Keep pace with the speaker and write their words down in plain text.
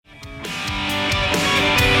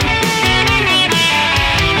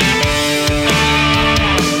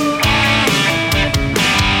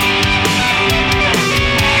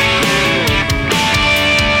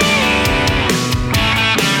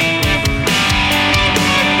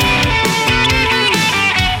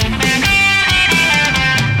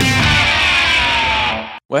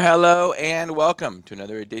hello, and welcome to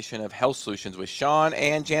another edition of Health Solutions with Sean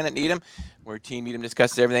and Janet Needham, where Team Needham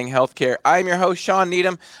discusses everything healthcare. I'm your host, Sean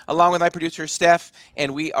Needham, along with my producer, Steph,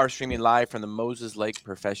 and we are streaming live from the Moses Lake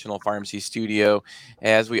Professional Pharmacy Studio,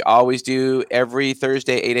 as we always do every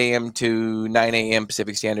Thursday, 8 a.m. to 9 a.m.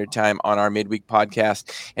 Pacific Standard Time on our midweek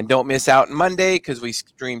podcast. And don't miss out Monday, because we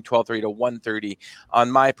stream 12:30 to 1:30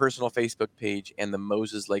 on my personal Facebook page and the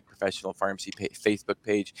Moses Lake Professional Pharmacy Facebook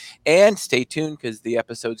page. And stay tuned, because the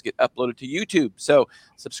episodes get uploaded to YouTube. So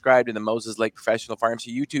subscribe to the Moses Lake Professional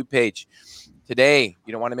Pharmacy YouTube page. Today,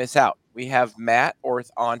 you don't want to miss out. We have Matt Ohrt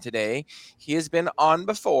on today. He has been on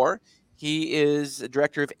before. He is a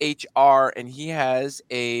director of HR, and he has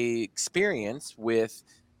a experience with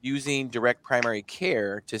using direct primary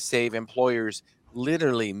care to save employers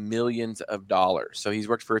literally millions of dollars. So he's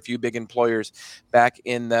worked for a few big employers back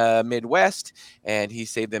in the Midwest, and he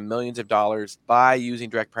saved them millions of dollars by using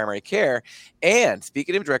direct primary care. And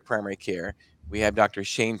speaking of direct primary care, we have Dr.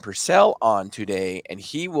 Shane Purcell on today, and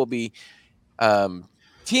he will be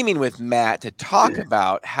teaming with Matt to talk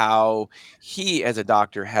about how he, as a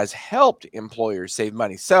doctor, has helped employers save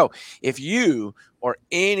money. So if you or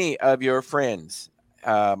any of your friends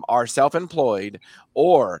are self-employed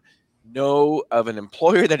or know of an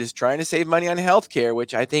employer that is trying to save money on healthcare,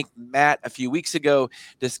 which I think Matt a few weeks ago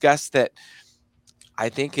discussed that I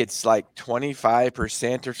think it's like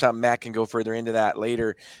 25% or something. Matt can go further into that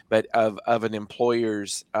later, but of an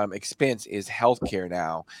employer's expense is healthcare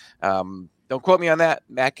now. Don't quote me on that.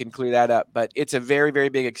 Matt can clear that up, but it's a very, very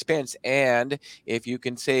big expense. And if you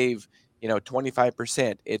can save,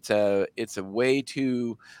 25%, it's a way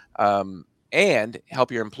to and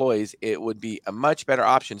help your employees. It would be a much better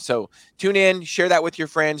option. So tune in, share that with your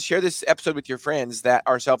friends, share this episode with your friends that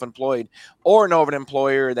are self-employed or know of an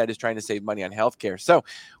employer that is trying to save money on healthcare. So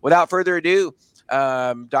without further ado,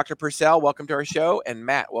 Dr. Purcell, welcome to our show. And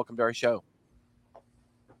Matt, welcome to our show.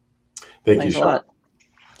 Thanks you, Sean. A lot.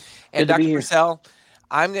 And Dr. Purcell,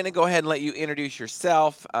 I'm going to go ahead and let you introduce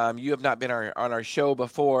yourself. You have not been on our show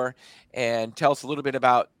before, and tell us a little bit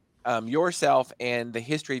about yourself and the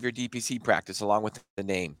history of your DPC practice, along with the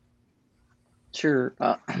name. Sure.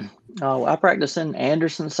 I practice in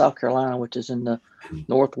Anderson, South Carolina, which is in the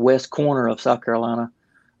northwest corner of South Carolina.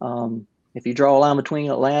 If you draw a line between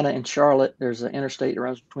Atlanta and Charlotte, there's an interstate that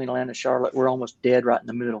runs between Atlanta and Charlotte. We're almost dead right in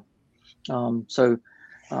the middle.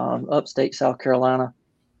 Upstate South Carolina.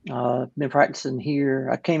 Been practicing here.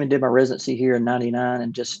 I came and did my residency here in '99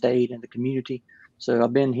 and just stayed in the community. So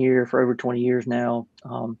I've been here for over 20 years now.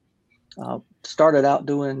 Started out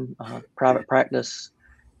doing private practice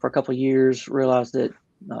for a couple of years, realized that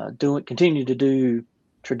continue to do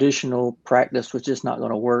traditional practice was just not going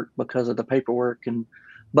to work because of the paperwork and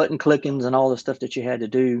button clickings and all the stuff that you had to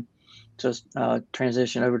do. Just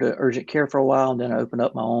transition over to urgent care for a while, and then I opened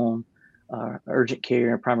up my own urgent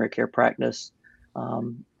care and primary care practice.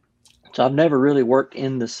 So I've never really worked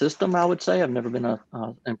in the system, I would say. I've never been an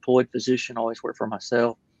employed physician, always worked for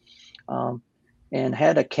myself. And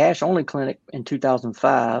had a cash-only clinic in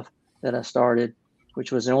 2005 that I started,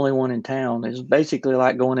 which was the only one in town. It was basically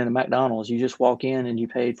like going into McDonald's. You just walk in and you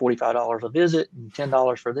paid $45 a visit, and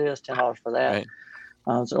 $10 for this, $10 for that. Right.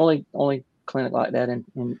 It's the only clinic like that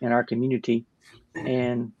in our community.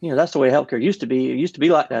 And, that's the way healthcare used to be. It used to be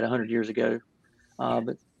like that 100 years ago.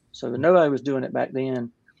 So nobody was doing it back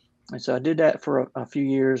then. And so I did that for a few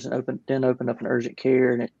years and opened up an urgent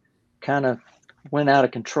care, and it kind of went out of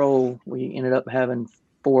control. We ended up having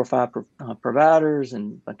 4 or 5 providers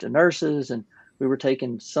and a bunch of nurses, and we were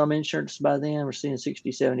taking some insurance by then. We're seeing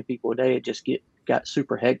 60, 70 people a day. It just got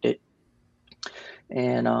super hectic.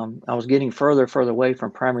 And I was getting further away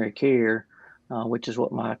from primary care, which is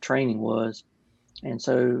what my training was. And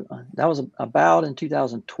so that was about in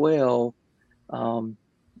 2012.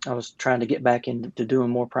 I was trying to get back into doing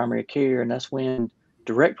more primary care, and that's when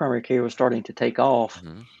direct primary care was starting to take off.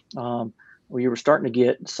 Mm-hmm. We were starting to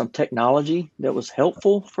get some technology that was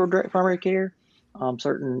helpful for direct primary care,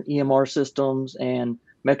 certain EMR systems and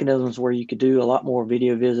mechanisms where you could do a lot more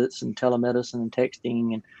video visits and telemedicine and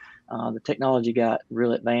texting, and the technology got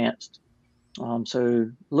real advanced.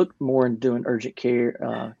 So looked more into doing urgent care,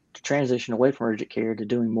 to transition away from urgent care to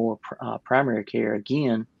doing more primary care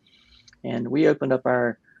again. And we opened up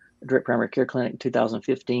our direct primary care clinic in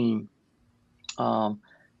 2015,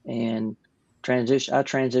 and I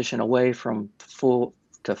transitioned away from full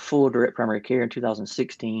direct primary care in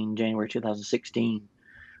 2016, January 2016,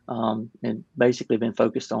 and basically been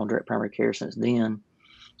focused on direct primary care since then.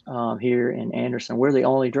 Here in Anderson, we're the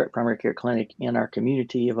only direct primary care clinic in our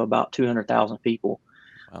community of about 200,000 people.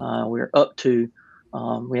 Wow. We're up to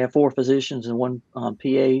we have 4 physicians and 1 PA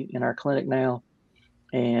in our clinic now.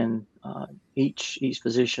 and each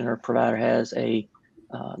physician or provider has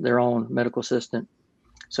their own medical assistant.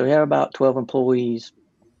 So we have about 12 employees,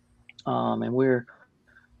 and we're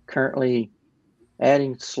currently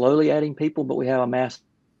slowly adding people, but we have a massive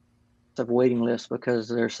waiting list because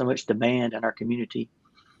there's so much demand in our community.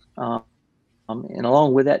 And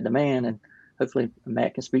along with that demand, and hopefully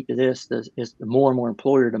Matt can speak to this, is the more and more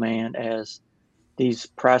employer demand as these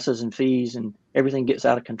prices and fees and everything gets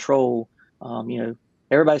out of control.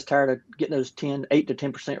 Everybody's tired of getting those 8 to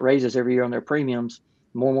 10% raises every year on their premiums.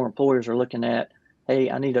 More and more employers are looking at,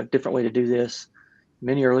 hey, I need a different way to do this.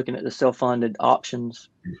 Many are looking at the self-funded options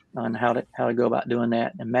on how to go about doing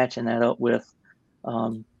that and matching that up with,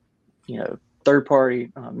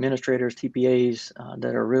 third-party administrators, TPAs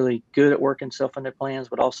that are really good at working self-funded plans,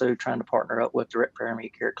 but also trying to partner up with direct primary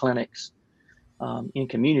care clinics in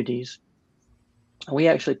communities. We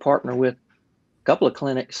actually partner with a couple of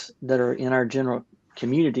clinics that are in our general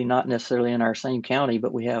community, not necessarily in our same county,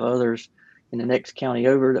 but we have others in the next county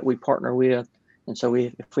over that we partner with. And so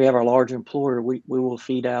if we have our large employer, we will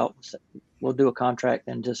feed out, we'll do a contract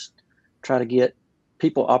and just try to get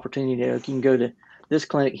people opportunity to, you can go to this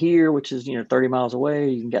clinic here, which is 30 miles away.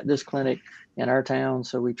 You can get this clinic in our town.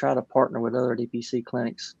 So we try to partner with other DPC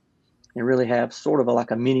clinics and really have sort of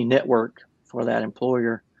like a mini network for that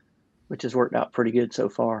employer, which has worked out pretty good so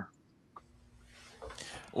far.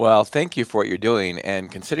 Well, thank you for what you're doing. And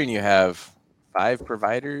considering you have 5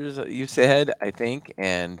 providers, you said, I think,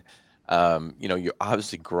 and you're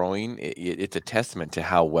obviously growing. It's a testament to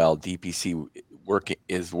how well DPC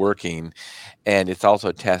is working, and it's also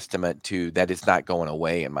a testament to that it's not going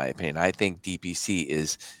away, in my opinion. I think DPC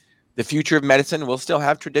is the future of medicine. We'll still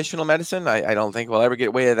have traditional medicine. I don't think we'll ever get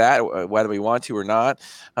away with that, whether we want to or not.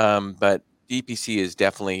 But DPC is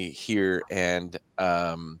definitely here, and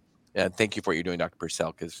thank you for what you're doing, Dr.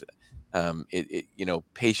 Purcell, because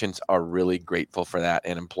patients are really grateful for that,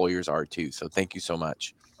 and employers are too. So thank you so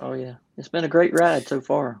much. Oh yeah, it's been a great ride so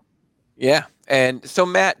far. Yeah. And so,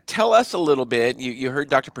 Matt, tell us a little bit. You heard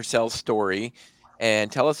Dr. Purcell's story,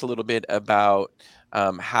 and tell us a little bit about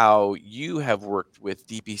how you have worked with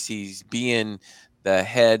DPCs, being the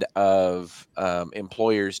head of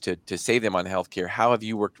employers to save them on healthcare. How have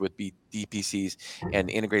you worked with DPCs and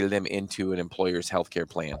integrated them into an employer's healthcare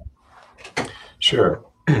plan? Sure.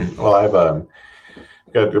 Well, I've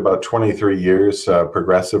got about 23 years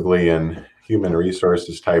progressively in human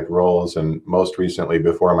resources type roles, and most recently,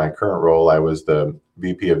 before my current role, I was the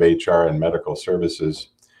VP of HR and Medical Services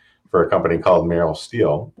for a company called Merrill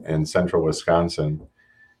Steel in central Wisconsin.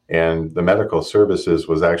 And the medical services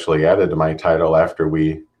was actually added to my title after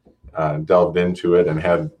we delved into it and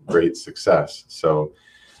had great success. So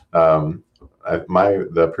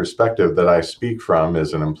the perspective that I speak from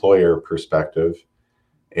is an employer perspective,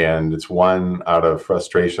 and it's one out of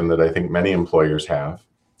frustration that I think many employers have,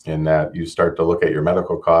 in that you start to look at your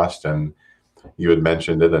medical cost, and you had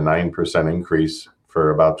mentioned it, a 9% increase for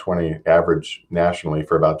about 20 average nationally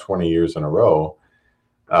for about 20 years in a row.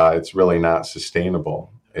 It's really not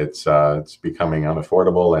sustainable. It's becoming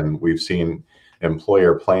unaffordable, and we've seen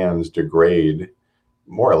employer plans degrade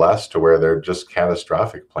more or less to where they're just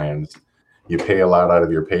catastrophic plans. You pay a lot out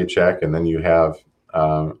of your paycheck, and then you have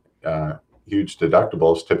huge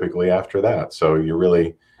deductibles typically after that. So you're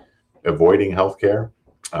really avoiding healthcare,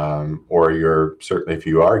 or you're certainly, if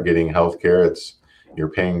you are getting healthcare, you're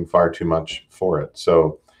paying far too much for it.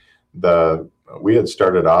 So we had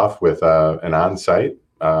started off with an on-site.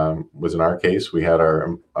 Was in our case, we had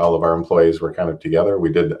all of our employees were kind of together.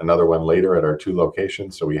 We did another one later at our 2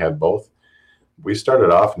 locations, so we had both. We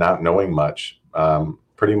started off not knowing much.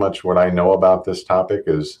 Pretty much what I know about this topic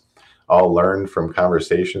is all learned from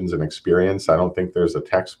conversations and experience. I don't think there's a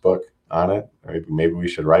textbook on it. Maybe we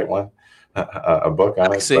should write one, a book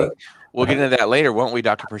on it. But we'll get into that later, won't we,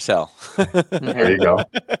 Dr. Purcell? There you go.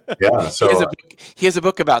 Yeah. So he has a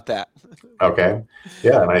book about that. Okay.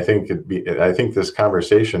 Yeah, and I think this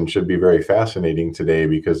conversation should be very fascinating today,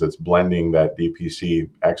 because it's blending that DPC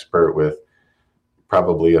expert with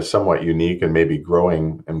probably a somewhat unique and maybe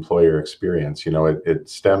growing employer experience. It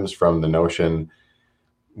stems from the notion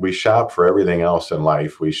we shop for everything else in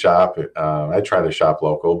life. We shop, I try to shop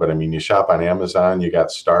local, but I mean, you shop on Amazon, you got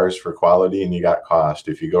stars for quality and you got cost.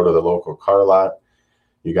 If you go to the local car lot,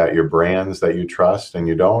 you got your brands that you trust and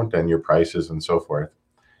you don't, and your prices and so forth.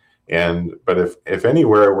 But if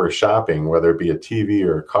anywhere we're shopping, whether it be a TV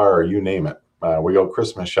or a car or you name it, we go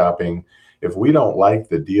Christmas shopping. If we don't like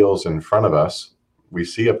the deals in front of us, we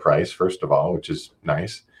see a price, first of all, which is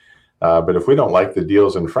nice. But if we don't like the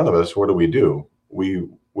deals in front of us, what do?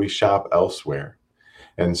 We shop elsewhere.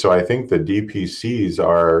 And so I think the DPCs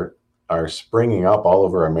are are springing up all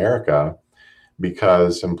over America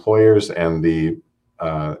because employers and the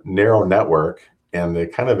narrow network and the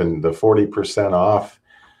kind of in the 40% off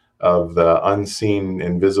of the unseen,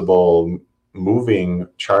 invisible, moving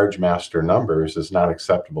charge master numbers is not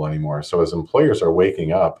acceptable anymore. So as employers are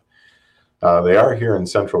waking up, they are here in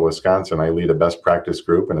central Wisconsin. I lead a best practice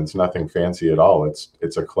group, and it's nothing fancy at all.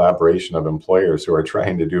 It's a collaboration of employers who are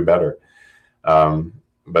trying to do better.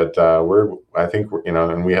 But I think,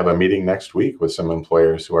 and we have a meeting next week with some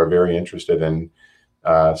employers who are very interested in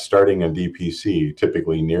starting a DPC,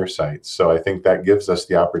 typically near sites. So I think that gives us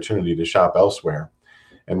the opportunity to shop elsewhere.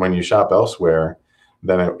 And when you shop elsewhere,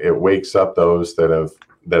 then it wakes up those that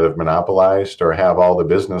have monopolized or have all the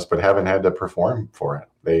business but haven't had to perform for it.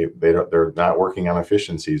 They're not working on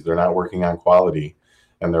efficiencies, they're not working on quality,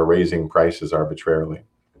 and they're raising prices arbitrarily.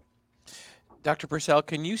 Dr. Purcell,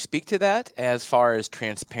 can you speak to that as far as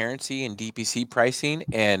transparency in DPC pricing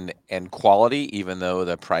and quality, even though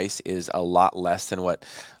the price is a lot less than what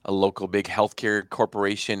a local big healthcare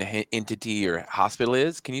corporation entity or hospital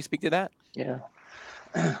is? Can you speak to that? Yeah.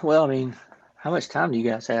 Well, I mean, how much time do you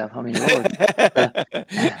guys have? I mean, Lord,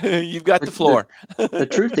 you've got the floor. The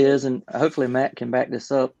truth is, and hopefully Matt can back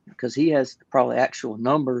this up, because he has probably actual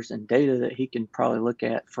numbers and data that he can probably look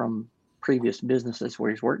at from previous businesses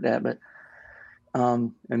where he's worked at. But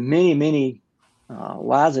and many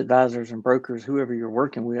wise advisors and brokers, whoever you're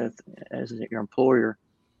working with as your employer,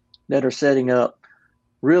 that are setting up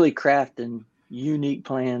really crafting unique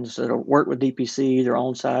plans that'll work with DPC, either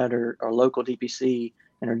on-site or local DPC,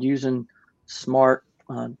 and are using smart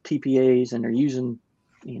TPAs, and they're using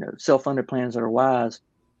self-funded plans that are wise.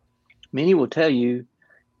 Many will tell you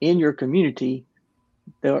in your community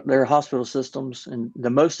there are hospital systems, and the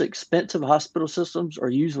most expensive hospital systems are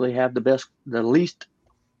usually have the least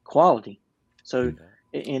quality. So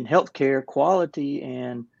in healthcare, quality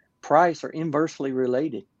and price are inversely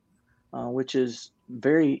related, which is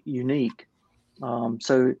very unique.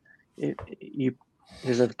 So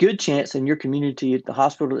there's a good chance in your community the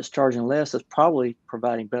hospital that's charging less is probably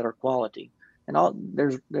providing better quality. And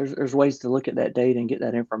there's ways to look at that data and get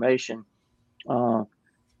that information.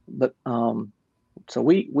 So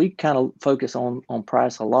we kind of focus on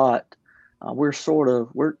price a lot.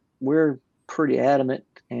 We're pretty adamant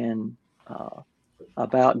and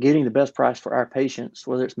about getting the best price for our patients,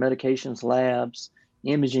 whether it's medications, labs,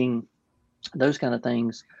 imaging, those kind of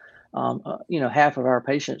things. Half of our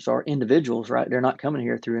patients are individuals, right? They're not coming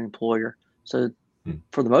here through an employer. So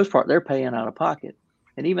for the most part, they're paying out of pocket.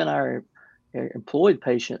 And even our employed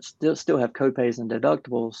patients still have copays and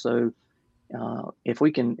deductibles. So if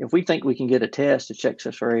we think we can get a test, a chest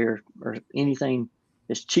X-ray, or anything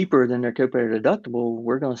that's cheaper than their copay or deductible,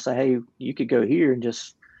 we're going to say, hey, you could go here and pay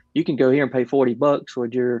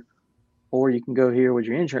 $40 or you can go here with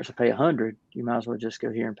your insurance and pay $100. You might as well just go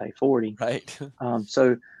here and pay $40. Right.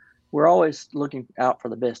 So we're always looking out for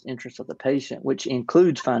the best interest of the patient, which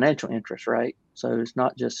includes financial interest, right? So it's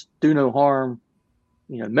not just do no harm,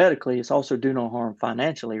 medically, it's also do no harm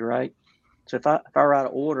financially, right? So if I write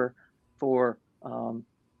an order for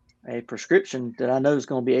a prescription that I know is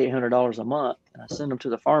going to be $800 a month, and I send them to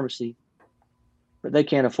the pharmacy, but they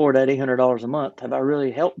can't afford that $800 a month, have I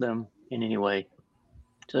really helped them in any way?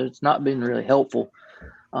 So it's not been really helpful.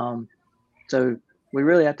 So we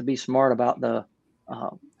really have to be smart about the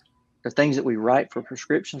things that we write for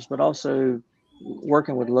prescriptions, but also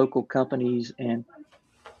working with local companies and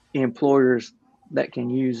employers that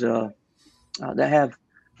can use that have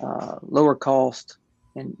lower cost.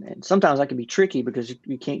 And sometimes that can be tricky because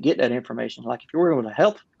you can't get that information. Like if you're working with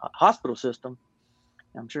a hospital system,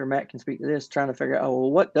 I'm sure Matt can speak to this, trying to figure out,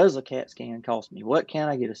 what does a CAT scan cost me? What can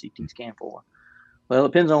I get a CT scan for? Well, it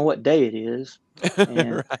depends on what day it is,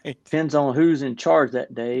 and right. Depends on who's in charge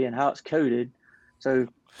that day and how it's coded. So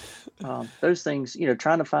those things,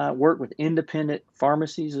 trying to work with independent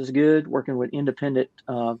pharmacies is good. Working with independent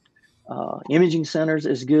imaging centers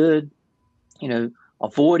is good.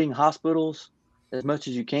 Avoiding hospitals as much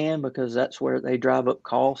as you can, because that's where they drive up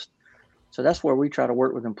cost. So that's where we try to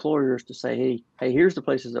work with employers to say, hey, here's the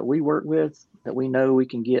places that we work with that we know we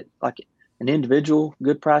can get like an individual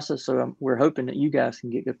good prices. So we're hoping that you guys can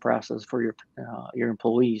get good prices for your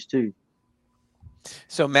employees too.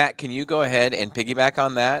 So Matt, can you go ahead and piggyback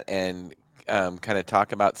on that and kind of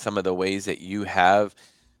talk about some of the ways that you have,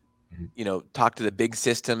 talk to the big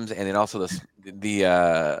systems, and then also the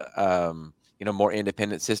more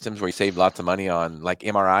independent systems where you save lots of money on, like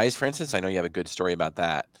MRIs, for instance? I know you have a good story about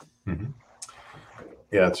that. Mm-hmm.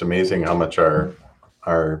 Yeah, it's amazing how much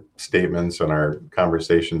our statements and our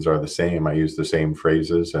conversations are the same. I use the same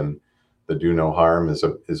phrases, and the do no harm is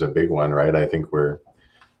a big one, right? I think we're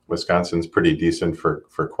Wisconsin's pretty decent for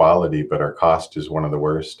quality, but our cost is one of the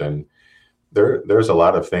worst. And there's a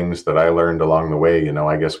lot of things that I learned along the way.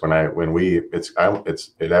 I guess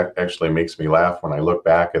it actually makes me laugh when I look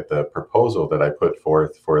back at the proposal that I put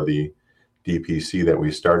forth for the DPC that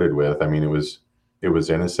we started with. I mean, it was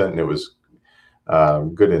innocent and it was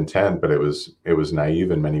good intent, but it was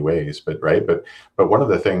naive in many ways. But one of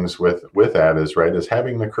the things with that is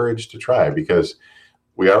having the courage to try, because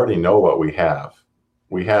we already know what we have.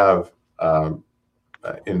 We have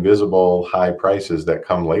invisible high prices that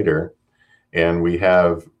come later. And we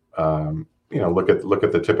have, look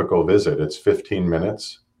at the typical visit. It's 15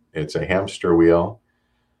 minutes. It's a hamster wheel.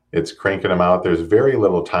 It's cranking them out. There's very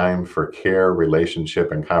little time for care,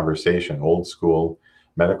 relationship, and conversation, old school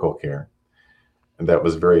medical care. And that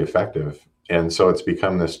was very effective. And so it's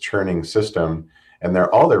become this churning system. And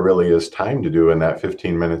all there really is time to do in that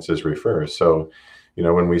 15 minutes is refer. So,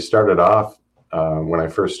 when we started off, when I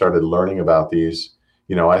first started learning about these,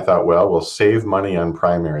 I thought, well, we'll save money on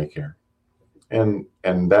primary care. And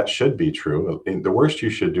that should be true. The worst you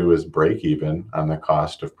should do is break even on the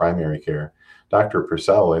cost of primary care. Dr.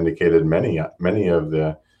 Purcell indicated many of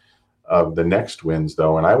the next wins,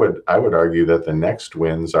 though, and I would argue that the next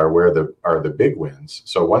wins are the big wins.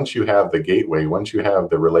 So once you have the gateway, once you have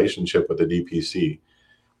the relationship with the DPC,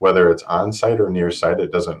 whether it's on-site or near-site,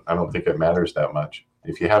 I don't think it matters that much.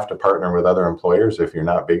 If you have to partner with other employers, if you're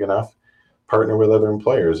not big enough, partner with other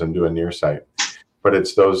employers and do a near-site. But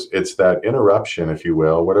it's that interruption, if you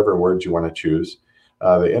will, whatever words you want to choose,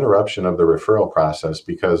 the interruption of the referral process,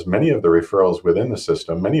 because many of the referrals within the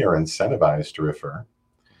system, many are incentivized to refer.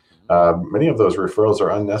 Many of those referrals are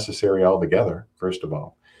unnecessary altogether, first of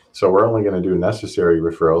all. So we're only going to do necessary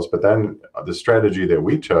referrals. But then the strategy that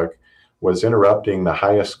we took was interrupting the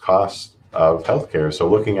highest costs of healthcare. So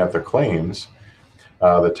looking at the claims,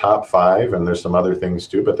 the top 5, and there's some other things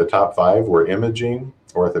too, but the top 5 were imaging,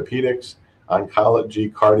 orthopedics,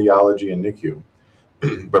 oncology, cardiology, and NICU.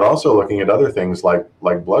 But also looking at other things like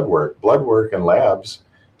blood work and labs.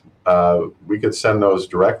 We could send those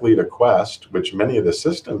directly to Quest, which many of the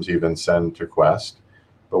systems even send to Quest.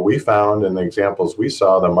 But we found in the examples we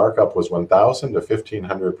saw, the markup was 1,000 to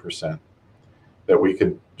 1,500%, that we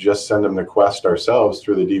could just send them to Quest ourselves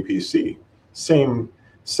through the DPC. Same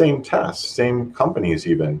tests, same companies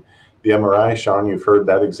even. The MRI, Sean, you've heard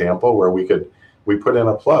that example where we put in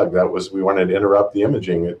a plug. We wanted to interrupt the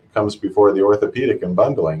imaging. It comes before the orthopedic and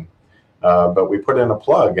bundling. But we put in a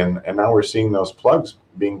plug, and now we're seeing those plugs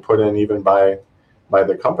being put in even by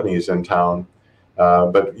the companies in town.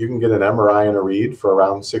 But you can get an MRI and a read for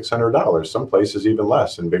around $600. Some places even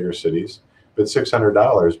less in bigger cities, but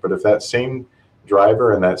 $600. But if that same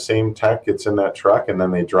driver and that same tech gets in that truck and then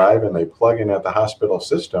they drive and they plug in at the hospital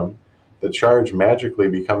system, the charge magically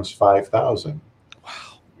becomes $5,000,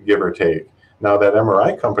 give or take. Now that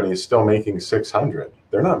MRI company is still making $600.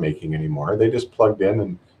 They're not making any more. They just plugged in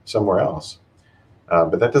and somewhere else.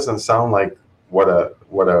 But that doesn't sound like what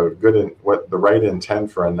the right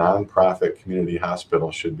intent for a nonprofit community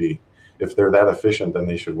hospital should be. If they're that efficient, then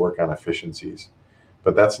they should work on efficiencies.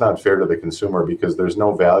 But that's not fair to the consumer, because there's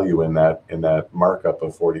no value in that markup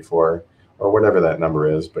of 44 or whatever that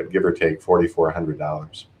number is, but give or take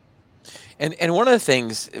 $4,400. And one of the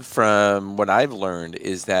things from what I've learned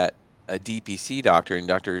is that a DPC doctor, and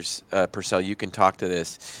Drs. Purcell, you can talk to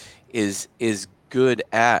this, is good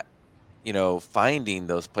at finding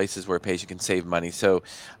those places where a patient can save money. So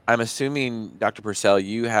I'm assuming, Dr. Purcell,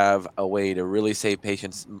 you have a way to really save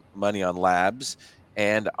patients money on labs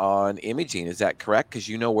and on imaging. Is that correct? Because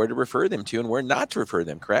you know where to refer them to and where not to refer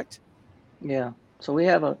them, correct? Yeah. So we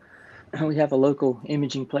have a local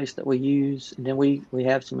imaging place that we use, and then we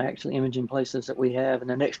have some actual imaging places that we have in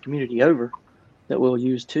the next community over that we'll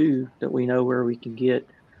use too, that we know where we can get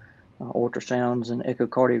ultrasounds and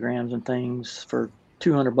echocardiograms and things for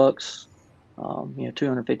 $200,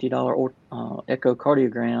 $250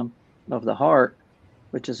 echocardiogram of the heart,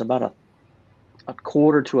 which is about a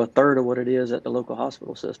quarter to a third of what it is at the local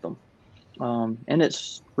hospital system. And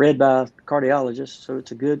it's read by cardiologists, so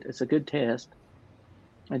it's a good test.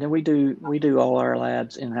 And then we do all our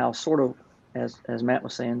labs in-house, sort of, as Matt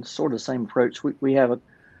was saying, sort of the same approach. We have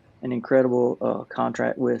an incredible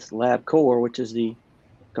contract with LabCorp, which is the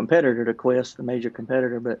competitor to Quest, the major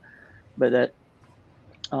competitor, but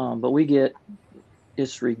we get,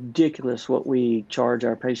 it's ridiculous what we charge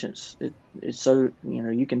our patients. It's so,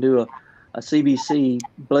 you can do a CBC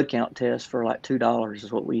blood count test for like $2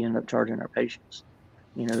 is what we end up charging our patients.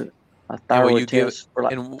 A thyroid test for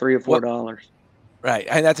like $3 or $4. Right.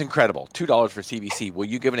 And that's incredible. $2 for CBC. Will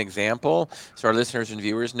you give an example so our listeners and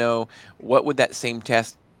viewers know what would that same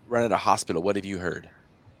test run at a hospital? What have you heard?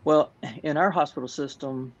 Well, in our hospital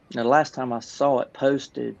system, the last time I saw it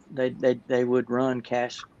posted, they would run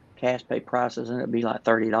cash pay prices, and it'd be like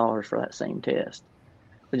 $30 for that same test,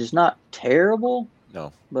 which is not terrible,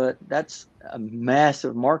 No. but that's a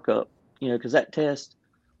massive markup, because that test,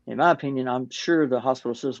 in my opinion, I'm sure the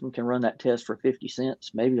hospital system can run that test for 50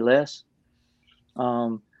 cents, maybe less.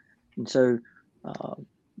 And so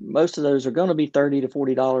most of those are going to be $30 to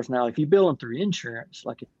 $40. Now, if you bill them through insurance,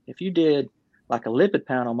 like if you did like a lipid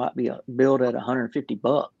panel might be billed at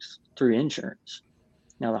 $150 through insurance.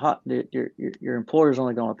 Now your employer's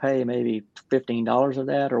only going to pay maybe $15 of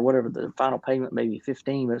that, or whatever the final payment may be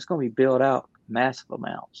 15, but it's going to be billed out massive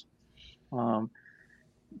amounts.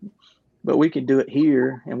 But we could do it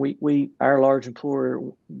here, and we our large employer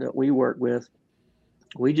that we work with,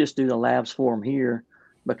 we just do the labs for them here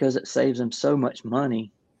because it saves them so much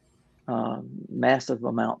money, massive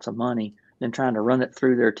amounts of money, than trying to run it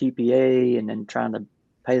through their TPA and then trying to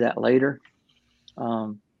pay that later.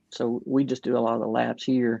 So we just do a lot of the labs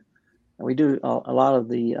here. And we do a lot of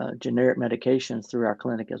the generic medications through our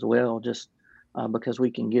clinic as well, just because we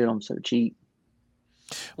can get them so cheap.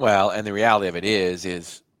 Well, and the reality of it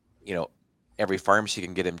is, every pharmacy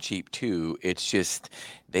can get them cheap too. It's just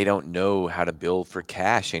they don't know how to bill for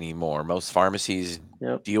cash anymore. Most pharmacies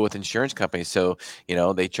deal with insurance companies. So,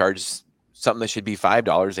 they charge something that should be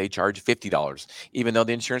 $5, they charge $50, even though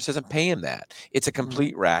the insurance doesn't pay them that. It's a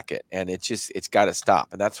complete racket, and it's got to stop.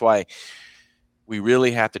 And that's why we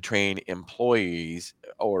really have to train employees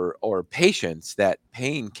or patients that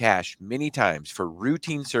paying cash many times for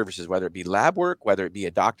routine services, whether it be lab work, whether it be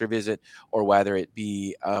a doctor visit, or whether it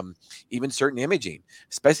be even certain imaging,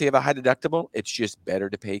 especially if a high deductible, it's just better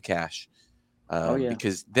to pay cash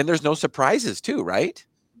because then there's no surprises too, right?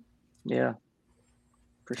 Yeah,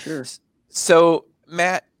 for sure. So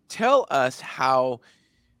Matt, tell us how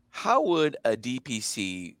would a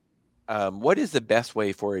DPC, what is the best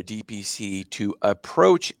way for a DPC to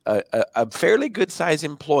approach a fairly good size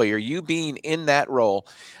employer, you being in that role,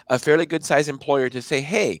 a fairly good size employer, to say,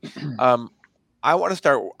 hey, I want to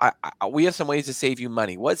start, we have some ways to save you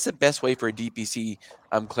money. What's the best way for a DPC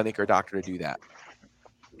clinic or doctor to do that?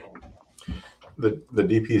 The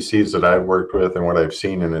DPCs that I've worked with and what I've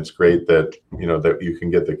seen, and it's great that, that you can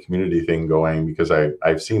get the community thing going, because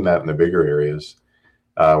I've seen that in the bigger areas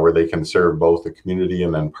where they can serve both the community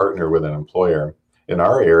and then partner with an employer. In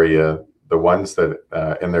our area, the ones that,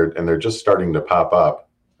 and they're just starting to pop up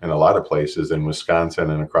in a lot of places in Wisconsin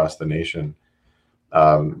and across the nation,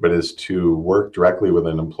 but is to work directly with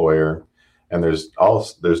an employer. And there's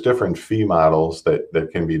different fee models that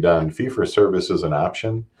can be done. Fee for service is an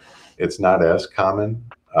option. It's not as common,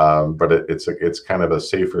 but it's kind of a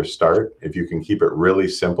safer start if you can keep it really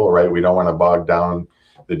simple, right? We don't want to bog down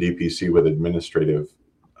the DPC with administrative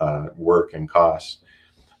work and costs,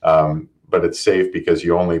 but it's safe because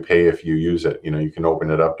you only pay if you use it. You can open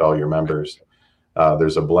it up to all your members.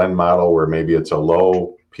 There's a blend model where maybe it's a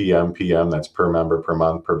low PM, that's per member per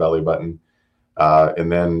month per belly button,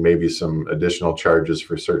 and then maybe some additional charges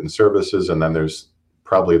for certain services. And then there's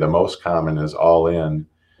probably the most common is all in,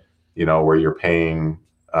 where you're paying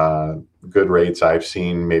good rates. I've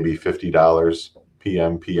seen maybe $50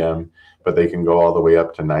 PM, but they can go all the way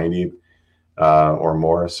up to 90 or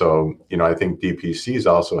more. So, I think DPCs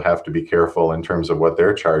also have to be careful in terms of what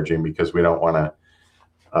they're charging, because we don't want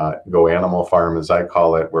to go animal farm, as I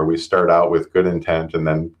call it, where we start out with good intent and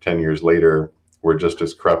then 10 years later, we're just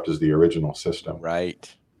as corrupt as the original system.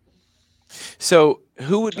 Right. So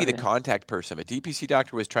who would be the contact person? If a DPC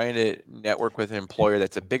doctor was trying to network with an employer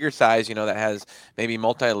that's a bigger size, that has maybe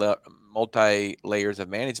multi layers of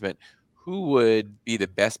management, who would be the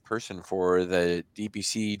best person for the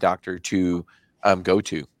DPC doctor to go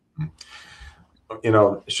to?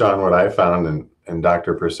 Sean, what I found, and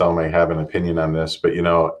Dr. Purcell may have an opinion on this, but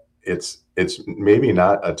it's maybe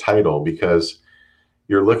not a title, because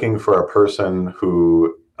you're looking for a person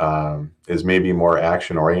who is maybe more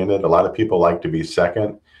action oriented. A lot of people like to be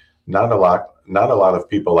second. Not a lot of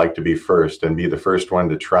people like to be first and be the first one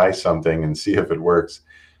to try something and see if it works.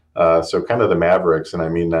 So kind of the mavericks, and I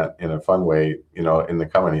mean that in a fun way, in the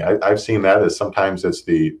company. I've seen that as sometimes it's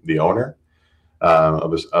the owner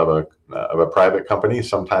of a private company.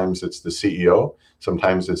 Sometimes it's the CEO.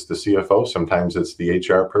 Sometimes it's the CFO. Sometimes it's the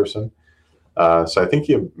HR person. So I think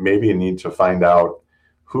you maybe need to find out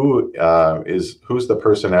who's the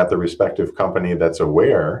person at the respective company that's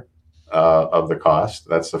aware of the cost.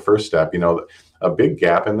 That's the first step. A big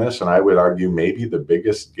gap in this, and I would argue maybe the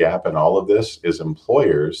biggest gap in all of this, is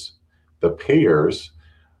employers, the payers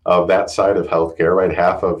of that side of healthcare, right?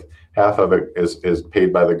 Half of it is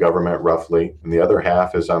paid by the government roughly, and the other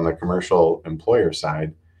half is on the commercial employer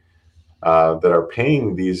side. that are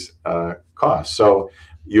paying these costs. So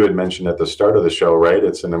you had mentioned at the start of the show, right?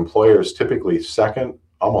 It's an employer's typically second,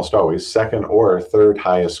 almost always second or third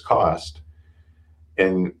highest cost.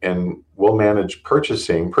 And we'll manage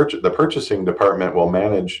purchasing. The purchasing department will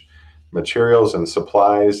manage materials and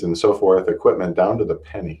supplies and so forth, equipment down to the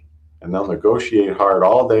penny. And they'll negotiate hard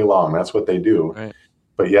all day long. That's what they do. Right.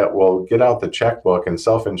 But yet we'll get out the checkbook, and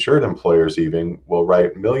self-insured employers even will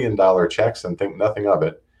write $1 million checks and think nothing of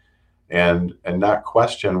it, and not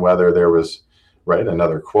question whether there was, right,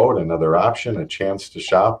 another quote, another option, a chance to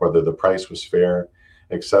shop, whether the price was fair,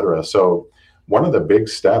 etc. So one of the big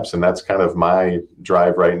steps, and that's kind of my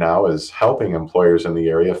drive right now, is helping employers in the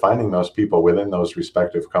area, finding those people within those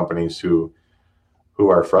respective companies who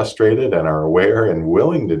are frustrated and are aware and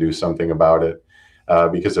willing to do something about it.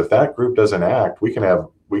 Because if that group doesn't act, we can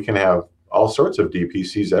have all sorts of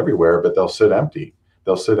DPCs everywhere, but they'll sit empty.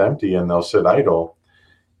 They'll sit empty and they'll sit idle.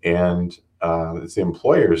 And it's the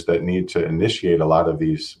employers that need to initiate a lot of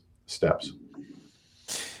these steps.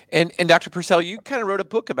 And Dr. Purcell, you kind of wrote a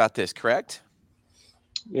book about this, correct?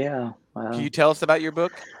 Yeah. Can you tell us about your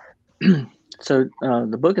book? So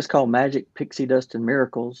the book is called Magic, Pixie Dust, and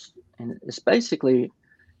Miracles. And it's basically,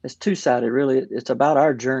 it's two-sided, really. It's about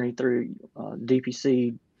our journey through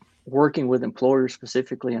DPC, working with employers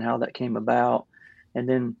specifically and how that came about. And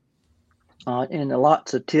then and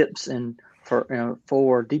lots of tips and for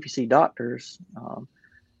DPC doctors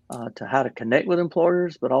to how to connect with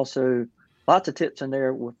employers, but also lots of tips in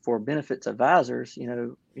there for benefits advisors,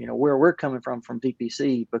 where we're coming from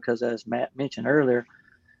DPC, because as Matt mentioned earlier,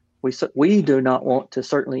 we do not want to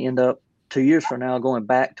certainly end up 2 years from now going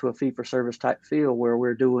back to a fee-for-service type field where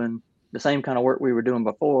we're doing the same kind of work we were doing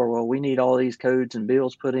before. Well, we need all these codes and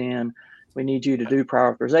bills put in. We need you to do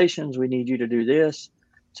prior authorizations. We need you to do this.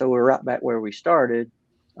 So we're right back where we started,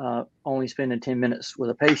 only spending 10 minutes with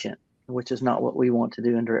a patient, which is not what we want to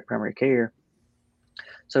do in direct primary care.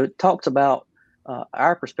 So it talks about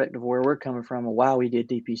our perspective, where we're coming from, and why we did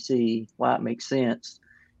DPC, why it makes sense,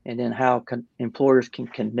 and then how employers can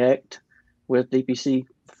connect with DPC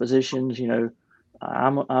physicians.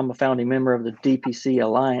 I'm a founding member of the DPC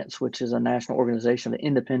Alliance, which is a national organization of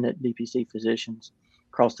independent DPC physicians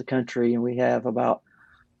across the country, and we have about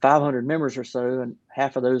 500 members or so, and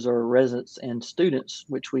half of those are residents and students,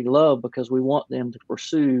 which we love because we want them to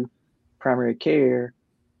pursue primary care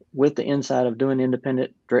with the insight of doing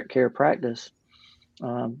independent direct care practice.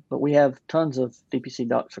 But we have tons of DPC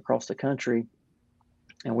docs across the country,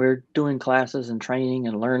 and we're doing classes and training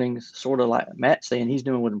and learning, sort of like Matt's saying he's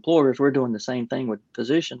doing with employers. We're doing the same thing with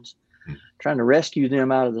physicians, trying to rescue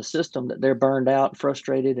them out of the system that they're burned out,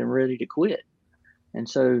 frustrated, and ready to quit. And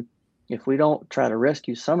so if we don't try to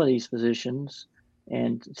rescue some of these physicians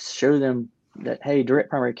and show them that, hey, direct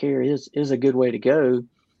primary care is a good way to go,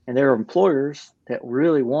 and there are employers that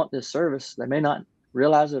really want this service, they may not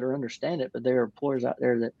realize it or understand it, but there are employers out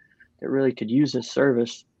there that really could use this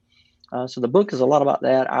service. So the book is a lot about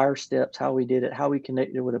that, our steps, how we did it, how we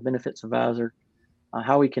connected with a benefits advisor,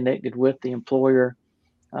 how we connected with the employer.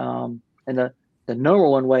 And the number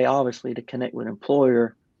one way, obviously, to connect with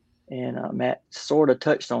employer, and Matt sort of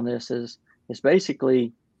touched on this, is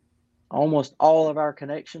basically almost all of our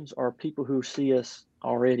connections are people who see us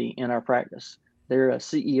already in our practice. They're a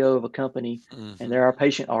CEO of a company, and they're our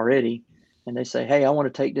patient already, and they say, hey, I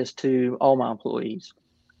want to take this to all my employees.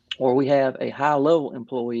 Or we have a high-level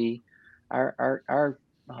employee. Our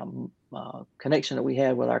connection that we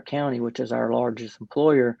had with our county, which is our largest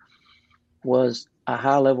employer, was a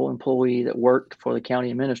high-level employee that worked for the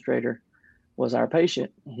county administrator, was our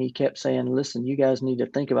patient. And he kept saying, listen, you guys need to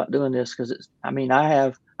think about doing this, because I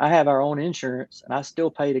have our own insurance and I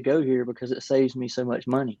still pay to go here because it saves me so much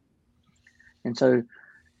money. And so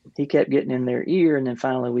he kept getting in their ear, and then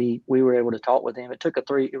finally we were able to talk with him.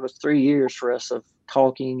 It was 3 years for us of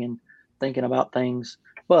talking and thinking about things,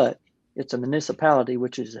 but it's a municipality,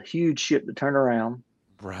 which is a huge ship to turn around.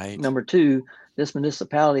 Right. Number two, this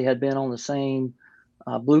municipality had been on the same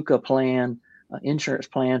BLUCA plan, insurance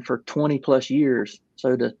plan, for 20 plus years.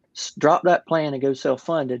 So to drop that plan and go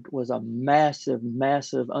self-funded was a massive,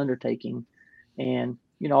 massive undertaking. And,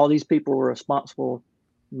 all these people were responsible.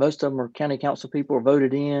 Most of them are county council people, were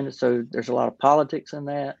voted in. So there's a lot of politics in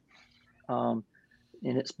that. And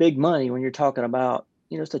it's big money when you're talking about,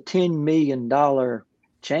 it's a $10 million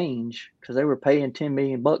change, because they were paying $10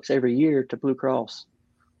 million every year to Blue Cross.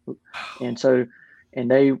 And so, and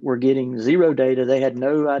they were getting zero data. They had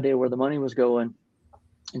no idea where the money was going.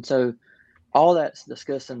 And so all that's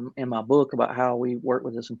discussed in my book about how we work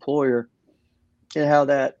with this employer and how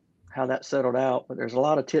that settled out. But there's a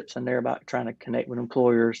lot of tips in there about trying to connect with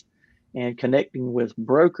employers and connecting with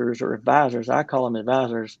brokers or advisors. I call them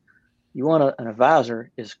advisors. You want an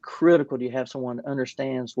advisor is critical to have someone that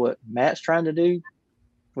understands what Matt's trying to do,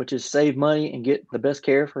 which is save money and get the best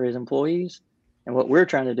care for his employees, and what we're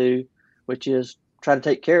trying to do, which is try to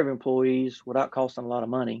take care of employees without costing a lot of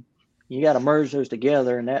money. You got to merge those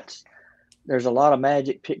together, and there's a lot of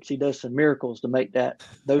magic. Pixie does some miracles to make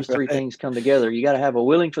those three things come together. You got to have a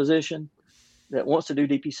willing physician that wants to do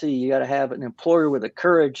DPC. You got to have an employer with the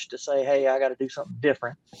courage to say, hey, I got to do something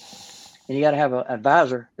different. And you got to have an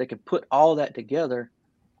advisor that can put all that together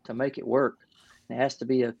to make it work. And it has to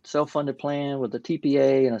be a self-funded plan with a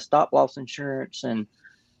TPA and a stop loss insurance, and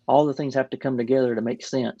all the things have to come together to make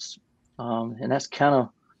sense. And that's kind of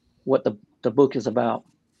what the book is about.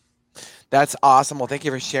 That's awesome. Well, thank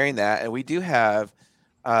you for sharing that. And we do have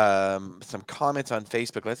some comments on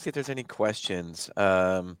Facebook. Let's see if there's any questions.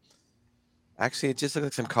 Actually, it just looks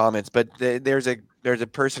like some comments, but there's a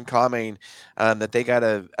person commenting that they got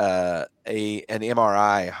an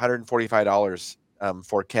MRI, $145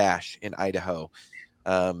 for cash in Idaho,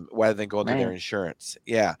 rather than going through their insurance.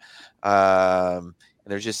 Yeah. And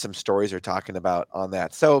there's just some stories they're talking about on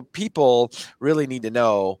that. So people really need to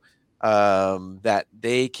know that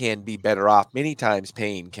they can be better off many times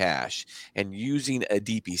paying cash and using a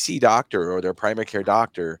DPC doctor or their primary care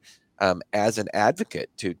doctor as an advocate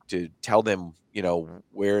to tell them,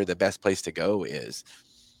 where the best place to go is.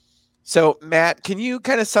 So Matt, can you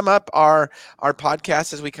kind of sum up our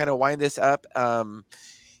podcast as we kind of wind this up? What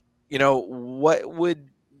would,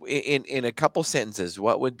 in a couple sentences,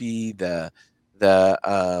 what would be the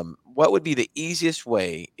easiest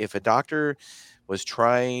way if a doctor was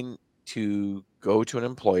trying to go to an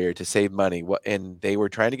employer to save money, and they were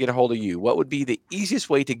trying to get a hold of you? What would be the easiest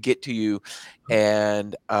way to get to you?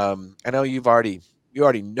 And I know you already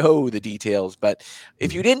know the details, but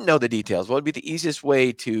if you didn't know the details, what would be the easiest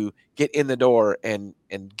way to get in the door and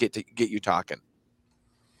get you talking?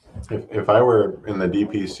 If I were in the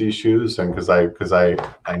DPC shoes, and because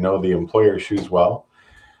I know the employer shoes well,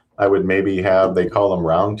 I would maybe they call them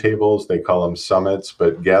round tables, they call them summits,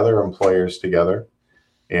 but gather employers together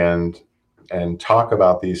and talk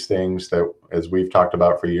about these things that, as we've talked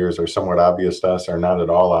about for years, are somewhat obvious to us, are not at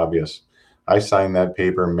all obvious. I signed that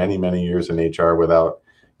paper many, many years in HR without,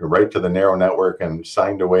 right to the narrow network, and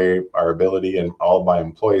signed away our ability and all my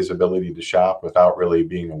employees' ability to shop without really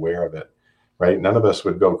being aware of it, right? None of us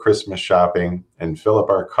would go Christmas shopping and fill up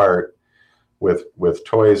our cart with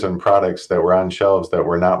toys and products that were on shelves that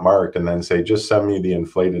were not marked and then say, just send me the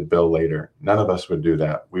inflated bill later. None of us would do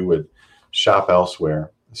that. We would shop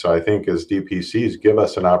elsewhere. So I think as DPCs give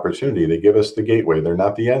us an opportunity, they give us the gateway. They're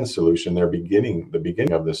not the end solution. They're the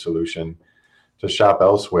beginning of the solution to shop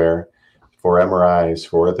elsewhere for MRIs,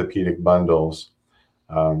 for orthopedic bundles.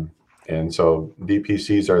 And so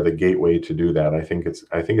DPCs are the gateway to do that. I think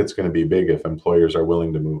it's going to be big if employers are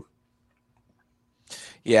willing to move.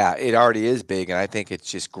 Yeah, it already is big, and I think it's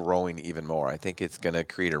just growing even more. I think it's going to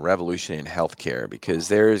create a revolution in healthcare, because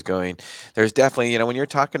there's definitely, when you're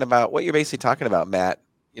talking about what you're basically talking about, Matt,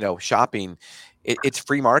 shopping, it's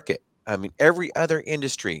free market. I mean, every other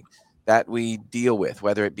industry that we deal with,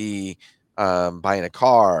 whether it be buying a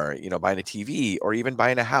car, buying a TV, or even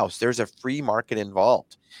buying a house, there's a free market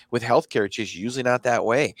involved. With healthcare, it's just usually not that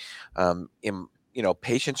way.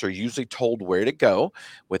 Patients are usually told where to go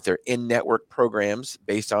with their in-network programs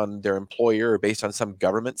based on their employer or based on some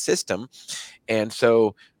government system. And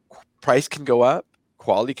so price can go up,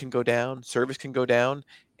 quality can go down, service can go down,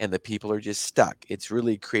 and the people are just stuck. It's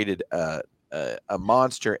really created a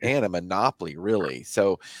monster and a monopoly, really.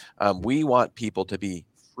 So we want people to be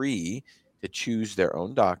free to choose their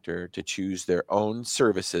own doctor, to choose their own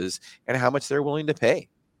services, and how much they're willing to pay.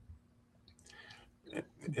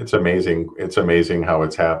 It's amazing. It's amazing how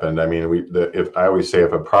it's happened. I mean, I always say,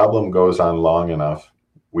 if a problem goes on long enough,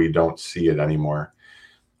 we don't see it anymore.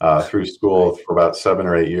 Through school for about 7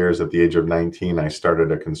 or 8 years, at the age of 19, I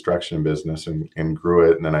started a construction business and grew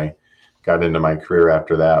it. And then I got into my career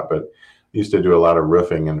after that. But I used to do a lot of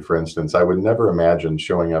roofing. And for instance, I would never imagine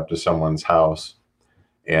showing up to someone's house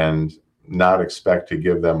and not expect to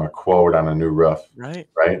give them a quote on a new roof. Right.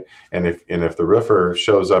 And if the roofer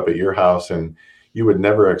shows up at your house, and you would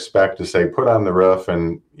never expect to say, put on the roof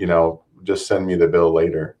and, just send me the bill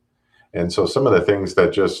later. And so some of the things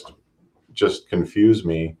that just confuse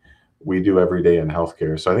me, we do every day in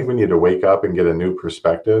healthcare. So I think we need to wake up and get a new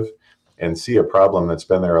perspective and see a problem that's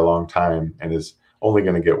been there a long time and is only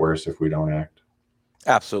going to get worse if we don't act.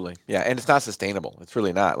 Absolutely. Yeah. And it's not sustainable. It's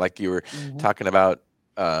really not. Like you were talking about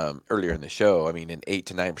earlier in the show. I mean, an 8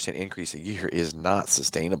 to 9% increase a year is not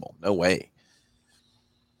sustainable. No way.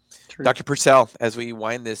 Dr. Purcell, as we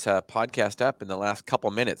wind this podcast up in the last couple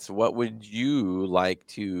minutes, what would you like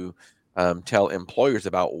to tell employers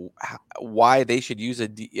about why they should use a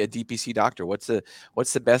DPC doctor? What's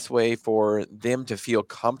the best way for them to feel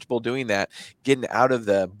comfortable doing that, getting out of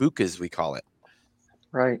the bukas, we call it?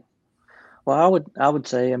 Right. Well, I would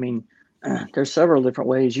say, I mean, there's several different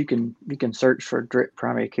ways you can search for direct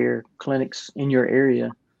primary care clinics in your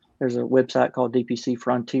area. There's a website called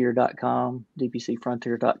dpcfrontier.com,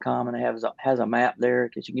 dpcfrontier.com, and it has a map there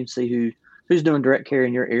because you can see who's doing direct care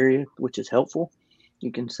in your area, which is helpful.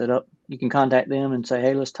 You can contact them and say,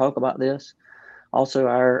 hey, let's talk about this. Also,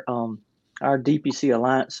 our DPC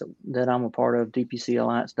Alliance that I'm a part of,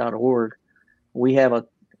 dpcalliance.org, we have a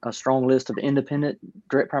strong list of independent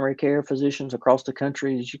direct primary care physicians across the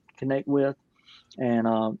country that you can connect with,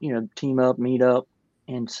 and team up, meet up,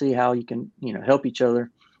 and see how you can help each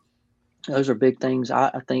other. Those are big things.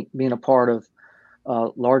 I think being a part of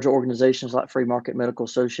larger organizations like Free Market Medical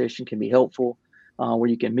Association can be helpful, where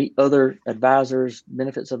you can meet other advisors,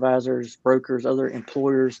 benefits advisors, brokers, other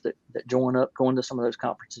employers that join up. Going to some of those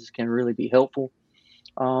conferences can really be helpful.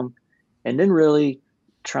 And then really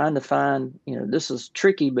trying to find, this is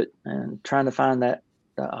tricky, but trying to find that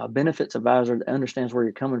benefits advisor that understands where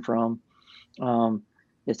you're coming from.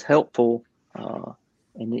 It's helpful.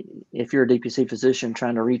 And if you're a DPC physician,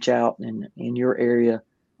 trying to reach out in your area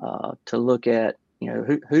to look at,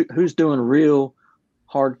 who's doing real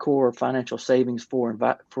hardcore financial savings for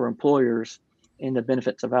employers in the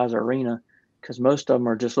benefits advisor arena, because most of them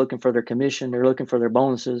are just looking for their commission, they're looking for their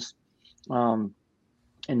bonuses, and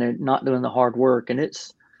they're not doing the hard work.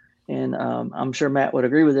 And I'm sure Matt would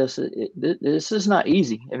agree with this. This is not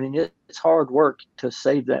easy. I mean, it's hard work to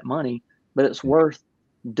save that money, but it's worth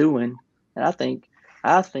doing. And I think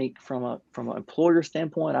from an employer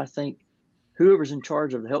standpoint, I think whoever's in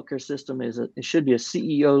charge of the healthcare system it should be a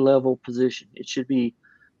CEO level position. It should be,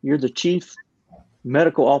 you're the chief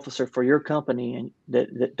medical officer for your company, and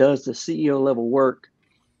that does the CEO level work.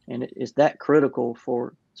 And it's that critical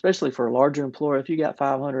especially for a larger employer. If you got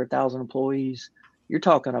 500,000 employees, you're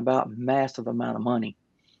talking about massive amount of money.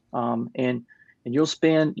 And you'll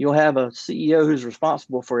have a CEO who's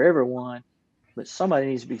responsible for everyone, but somebody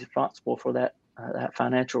needs to be responsible for that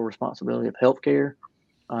financial responsibility of healthcare.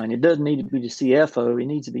 And it doesn't need to be the CFO. It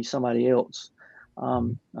needs to be somebody else.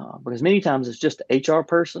 Because many times it's just an HR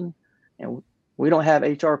person, and we don't have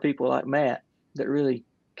HR people like Matt that really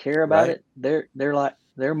care about it. They're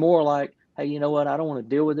more like, hey, you know what? I don't want to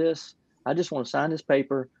deal with this. I just want to sign this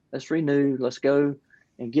paper. Let's renew. Let's go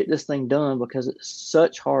and get this thing done, because it's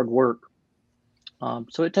such hard work.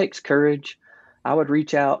 So it takes courage. I would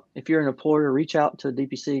reach out, if you're an employer, reach out to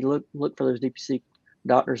DPC, look for those DPC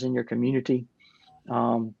doctors in your community,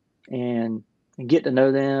 and get to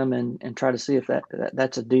know them and try to see if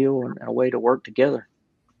that's a deal and a way to work together.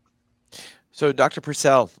 So Dr.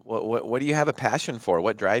 Purcell, what do you have a passion for?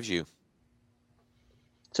 What drives you?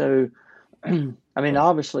 So, I mean,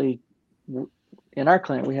 obviously in our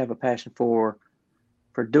clinic, we have a passion for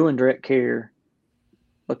doing direct care,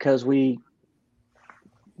 because the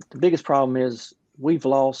biggest problem is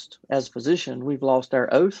as a physician, we've lost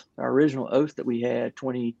our oath, our original oath that we had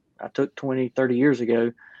 20, 30 years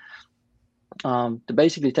ago, to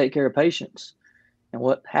basically take care of patients. And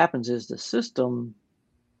what happens is the system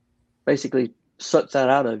basically sucks that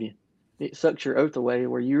out of you. It sucks your oath away,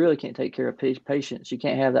 where you really can't take care of patients. You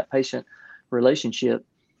can't have that patient relationship.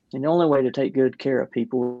 And the only way to take good care of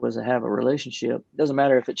people is to have a relationship. It doesn't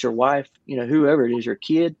matter if it's your wife, whoever it is, your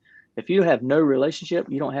kid. If you have no relationship,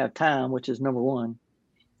 you don't have time, which is number one.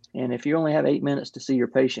 And if you only have 8 minutes to see your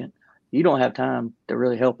patient, you don't have time to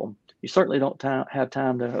really help them. You certainly don't have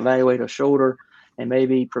time to evaluate a shoulder and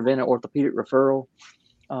maybe prevent an orthopedic referral.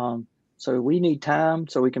 So we need time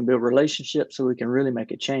so we can build relationships, so we can really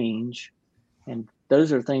make a change. And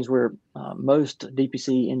those are things where most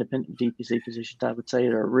independent DPC physicians, I would say,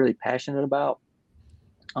 are really passionate about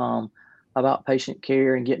patient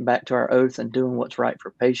care and getting back to our oath and doing what's right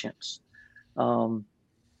for patients. Those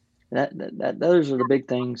are the big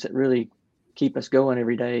things that really keep us going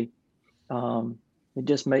every day. It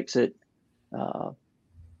just makes you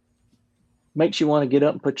want to get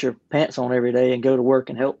up and put your pants on every day and go to work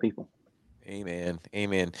and help people. Amen.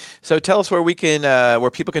 So tell us where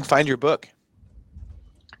people can find your book.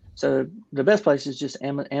 So the best place is just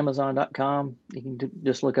Amazon.com. You can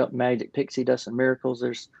just look up Magic Pixie Dust and Miracles.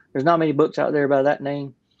 There's not many books out there by that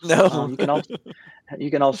name. No.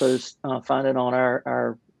 You can also find it on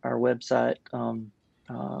our website,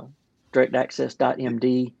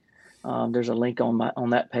 directaccess.md. There's a link on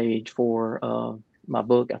that page for my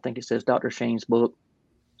book. I think it says Dr. Shane's book,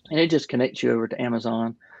 and it just connects you over to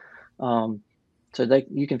Amazon. So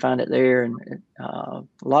you can find it there. And a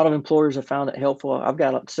lot of employers have found it helpful. I've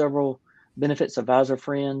got several benefits advisor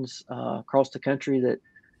friends across the country that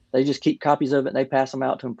they just keep copies of it and they pass them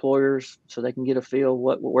out to employers so they can get a feel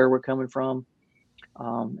where we're coming from.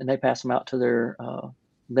 And they pass them out to their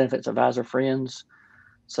benefits advisor friends.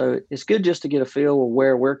 So it's good just to get a feel of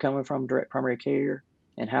where we're coming from, direct primary care,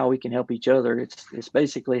 and how we can help each other. It's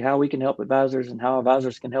basically how we can help advisors and how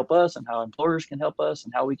advisors can help us and how employers can help us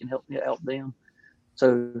and how we can help them.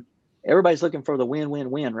 So everybody's looking for the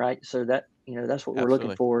win-win-win, right? So that, that's what we're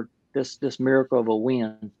looking for, this miracle of a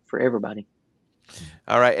win for everybody.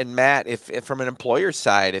 All right. And Matt, if from an employer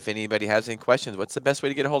side, if anybody has any questions, what's the best way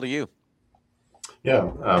to get a hold of you?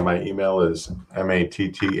 Yeah, my email is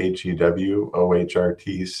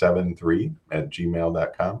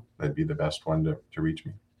matthewohrt73@gmail.com. That'd be the best one to reach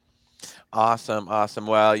me. Awesome.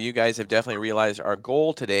 Well, you guys have definitely realized our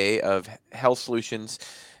goal today of Health Solutions,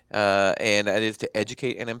 and that is to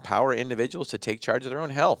educate and empower individuals to take charge of their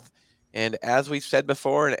own health. And as we've said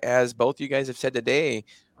before, and as both you guys have said today,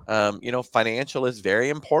 financial is very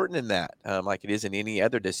important in that, like it is in any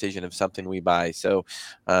other decision of something we buy. So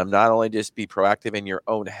not only just be proactive in your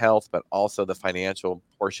own health, but also the financial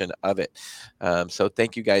portion of it. So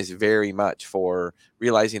thank you guys very much for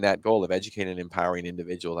realizing that goal of educating and empowering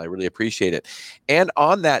individuals. I really appreciate it. And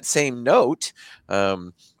on that same note,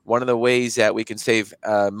 one of the ways that we can save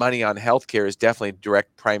money on healthcare is definitely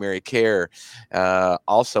direct primary care.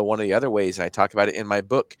 Also, one of the other ways, and I talk about it in my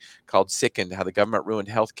book called Sickened, How the Government Ruined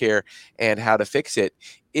Healthcare and How to Fix It,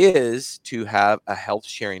 is to have a health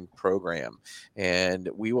sharing program. And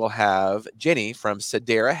we will have Jenny from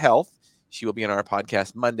Sedera Health. She will be on our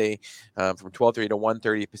podcast Monday from 12:30 to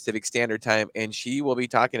 1:30 Pacific Standard Time, and she will be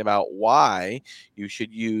talking about why you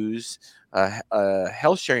should use a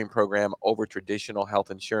health sharing program over traditional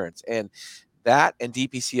health insurance. And that and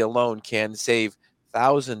DPC alone can save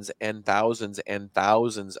thousands and thousands and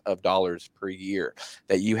thousands of dollars per year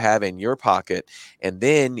that you have in your pocket. And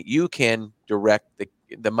then you can direct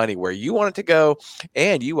the money where you want it to go,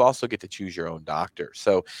 and you also get to choose your own doctor.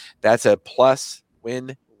 So that's a plus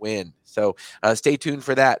win-win. So stay tuned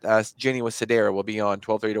for that. Jenny with Sedera will be on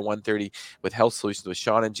 12:30 to 1:30 with Health Solutions with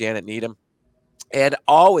Sean and Janet Needham. And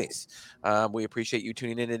always, we appreciate you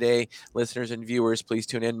tuning in today. Listeners and viewers, please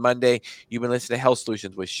tune in Monday. You've been listening to Health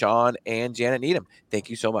Solutions with Sean and Janet Needham. Thank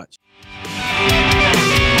you so much.